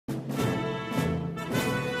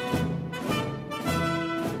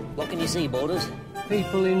you see, Borders?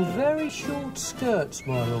 People in very short skirts,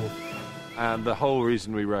 my lord. And the whole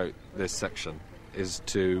reason we wrote this section is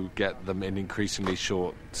to get them in increasingly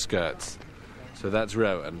short skirts. So that's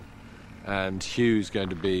Rowan, and Hugh's going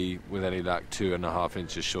to be, with any luck, 2.5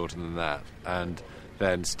 inches shorter than that. And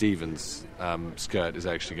then Stephen's skirt is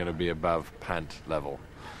actually going to be above pant level.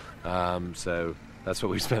 So that's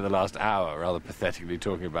what we spent the last hour rather pathetically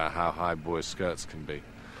talking about, how high boys' skirts can be.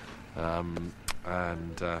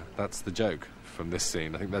 And that's the joke from this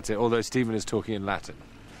scene. I think that's it, although Stephen is talking in Latin.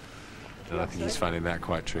 And I think he's finding that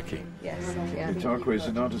quite tricky. Yes, yeah. Itaque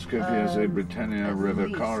senatus copias Britannia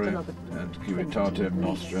revocare and civitatem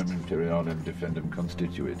nostrum imperialem defendum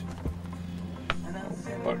constituit.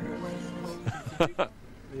 You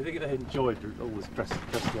think they enjoyed always dressing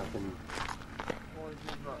up in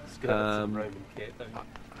skirts and Roman kit, don't you?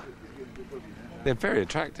 They're very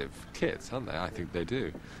attractive kits, aren't they? I think they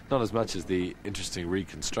do. Not as much as the interesting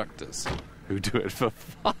reconstructors who do it for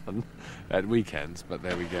fun at weekends, but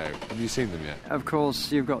there we go. Have you seen them yet? Of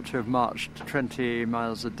course, you've got to have marched 20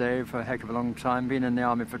 miles a day for a heck of a long time, been in the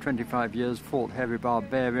army for 25 years, fought heavy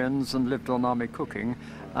barbarians and lived on army cooking,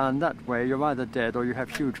 and that way you're either dead or you have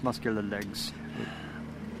huge muscular legs.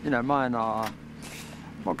 You know, mine are,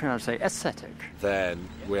 what can I say, aesthetic. Then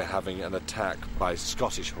we're having an attack by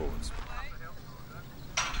Scottish hordes.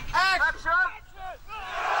 Action!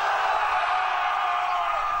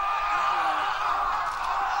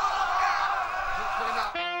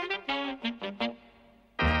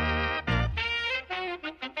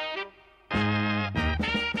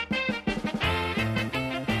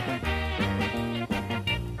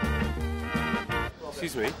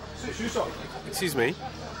 Excuse me.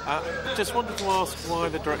 Just wanted to ask why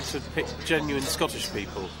the director picked genuine Scottish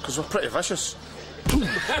people. Because we're pretty vicious.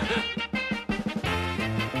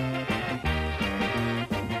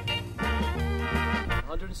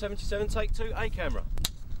 177, take 2, A camera.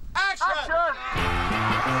 Action!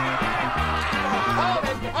 Hold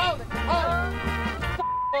it! Hold it!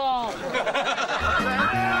 Hold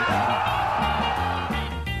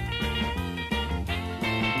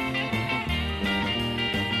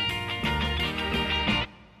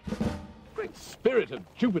Great spirit of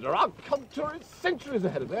Jupiter, our culture is centuries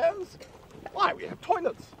ahead of theirs. Why, we have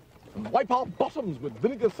toilets and wipe our bottoms with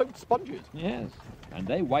vinegar-soaked sponges. Yes, and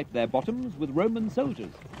they wipe their bottoms with Roman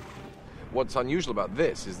soldiers. What's unusual about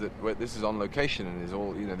this is that this is on location and is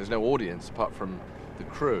all, there's no audience apart from the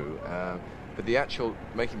crew. But the actual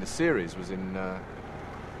making the series was in.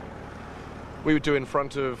 We would do in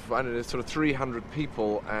front of, I don't know, sort of 300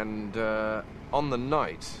 people, and on the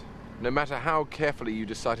night, no matter how carefully you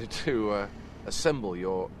decided to assemble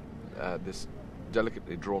your this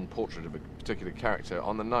delicately drawn portrait of a particular character,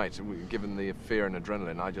 on the night, given the fear and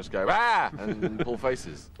adrenaline, I just go, ah! and pull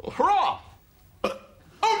faces. Hurrah! Oh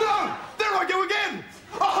no! There I go again!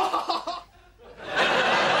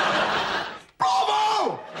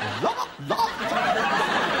 Bravo!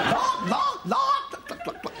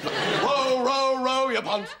 Row, row, row your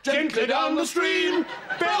punt gently down the stream.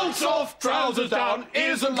 Belts off, trousers down,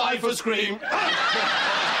 isn't life a scream?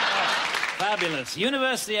 Fabulous.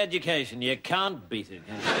 University education. You can't beat it.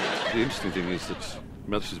 The interesting thing is that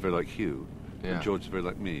Melch is very like Hugh, Yeah. and George is very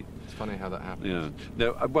like me. It's funny how that happens. Yeah.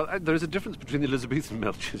 No, there is a difference between the Elizabethan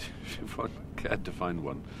Melch, if one can to find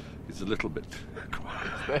one. He's a little bit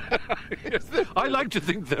quiet. I like to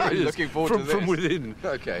think there I'm is. looking forward to this. From within.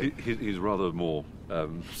 Okay. He's rather more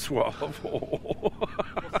suave.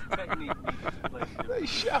 They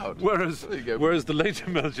shout. Whereas the later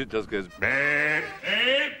Melch, it just goes.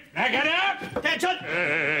 Now get up! Attention!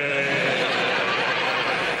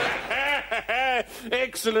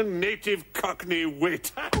 Excellent native Cockney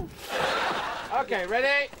wit. Okay,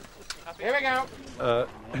 ready? Here we go.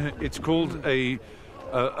 It's called a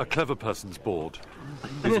clever person's board.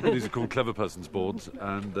 These are called clever person's boards,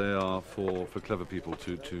 and they are for clever people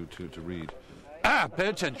to read. Pay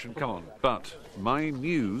attention, come on. But my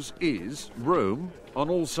news is Rome, on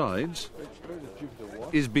all sides,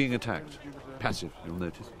 is being attacked. Passive, you'll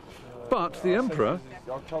notice. But the Emperor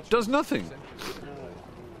does nothing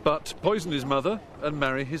but poison his mother and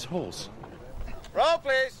marry his horse. Roll,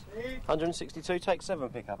 please. 162, take 7,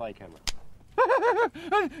 pick up A camera.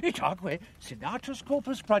 Itaque senatus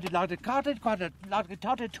corpus praedilactate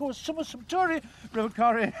quadrate tuus summa subturi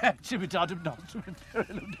revocare civitatem nostrum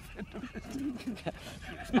imperialem defendum.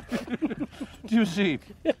 Do you see?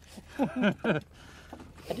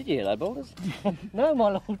 Did you hear that, Borders? No, my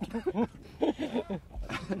lord.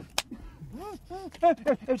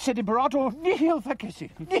 Sed imperator nihil facessi.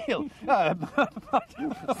 Nihil. I'm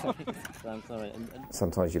sorry.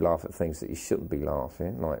 Sometimes you laugh at things that you shouldn't be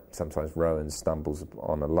laughing, like sometimes Rowan stumbles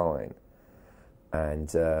on a line,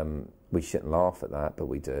 and we shouldn't laugh at that, but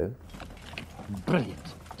we do.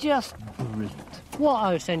 Brilliant. Just brilliant.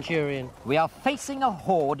 What, O Centurion? We are facing a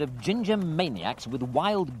horde of ginger maniacs with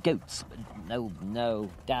wild goats. No,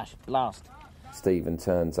 dash, blast. Stephen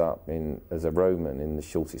turns up as a Roman in the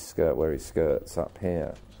shortest skirt where his skirt's up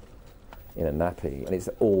here, in a nappy. And it's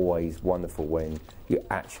always wonderful when you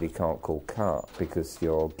actually can't call cut because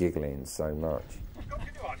you're giggling so much.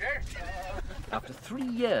 After 3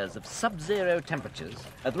 years of sub-zero temperatures,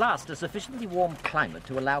 at last a sufficiently warm climate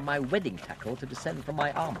to allow my wedding tackle to descend from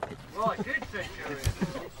my armpit. Right, good Centurion.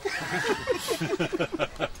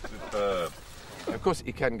 Of course,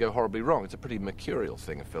 it can go horribly wrong. It's a pretty mercurial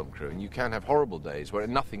thing, a film crew, and you can have horrible days where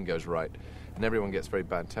nothing goes right and everyone gets very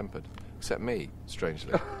bad-tempered, except me,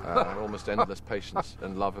 strangely. Almost endless patience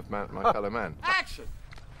and love of my fellow man. Action!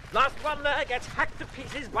 Last one there gets hacked to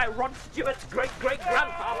pieces by Rod Stewart's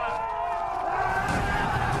great-great-grandfather.